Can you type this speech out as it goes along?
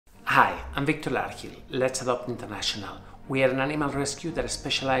Hi, I'm Viktor Larkhill, Let's Adopt International. We are an animal rescue that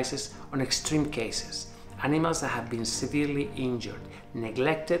specializes on extreme cases, animals that have been severely injured,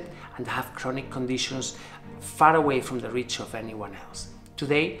 neglected, and have chronic conditions far away from the reach of anyone else.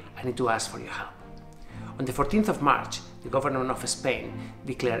 Today, I need to ask for your help. On the 14th of March, the government of Spain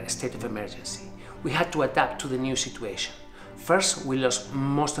declared a state of emergency. We had to adapt to the new situation. First, we lost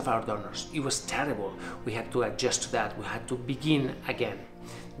most of our donors. It was terrible. We had to adjust to that. We had to begin again.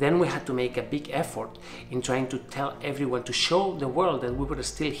 Then we had to make a big effort in trying to tell everyone, to show the world that we were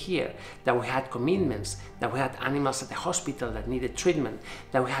still here, that we had commitments, that we had animals at the hospital that needed treatment,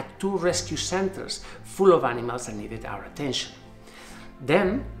 that we had 2 rescue centers full of animals that needed our attention.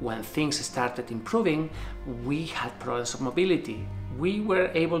 Then, when things started improving, we had problems of mobility. We were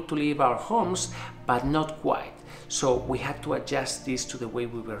able to leave our homes, but not quite. So we had to adjust this to the way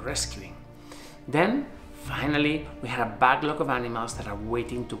we were rescuing. Then, finally, we had a backlog of animals that are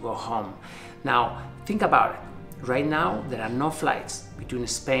waiting to go home. Now, think about it. Right now, there are no flights between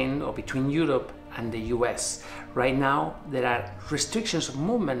Spain or between Europe and the US. Right now, there are restrictions of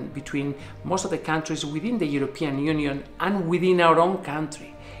movement between most of the countries within the European Union and within our own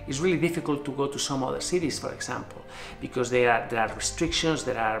country. It's really difficult to go to some other cities, for example, because there are restrictions,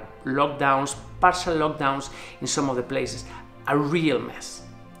 there are lockdowns, partial lockdowns in some of the places. A real mess,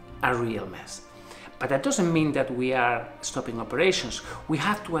 a real mess. But that doesn't mean that we are stopping operations. We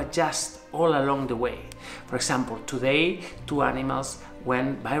have to adjust all along the way. For example, today, 2 animals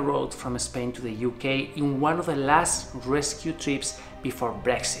went by road from Spain to the UK in one of the last rescue trips before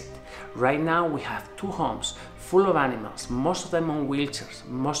Brexit. Right now, we have 2 homes full of animals, most of them on wheelchairs,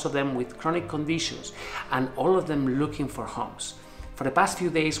 most of them with chronic conditions, and all of them looking for homes. For the past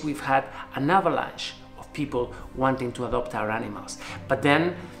few days, we've had an avalanche of people wanting to adopt our animals. But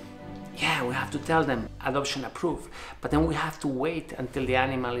then, yeah, we have to tell them adoption approved, but then we have to wait until the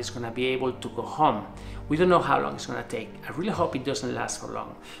animal is going to be able to go home. We don't know how long it's going to take. I really hope it doesn't last for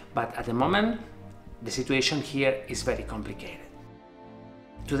long, but at the moment the situation here is very complicated.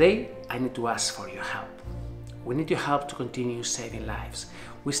 Today I need to ask for your help. We need your help to continue saving lives.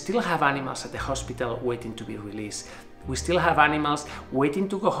 We still have animals at the hospital waiting to be released. We still have animals waiting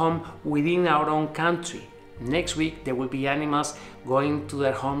to go home within our own country. Next week, there will be animals going to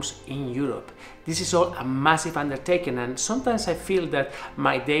their homes in Europe. This is all a massive undertaking, and sometimes I feel that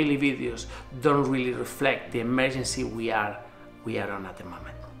my daily videos don't really reflect the emergency we are on at the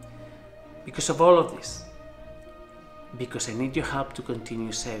moment. Because of all of this, because I need your help to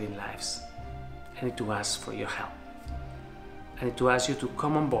continue saving lives, I need to ask for your help. I need to ask you to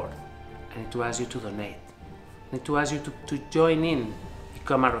come on board. I need to ask you to donate. I need to ask you to join in,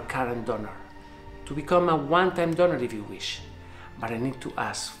 become a recurrent donor, to become a one-time donor if you wish, but I need to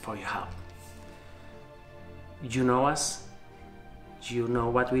ask for your help. You know us, you know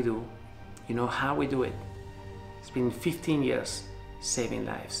what we do, you know how we do it. It's been 15 years saving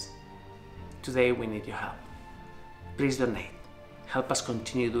lives. Today we need your help. Please donate. Help us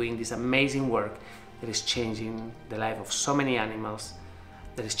continue doing this amazing work that is changing the life of so many animals,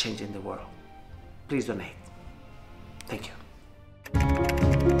 that is changing the world. Please donate. Thank you.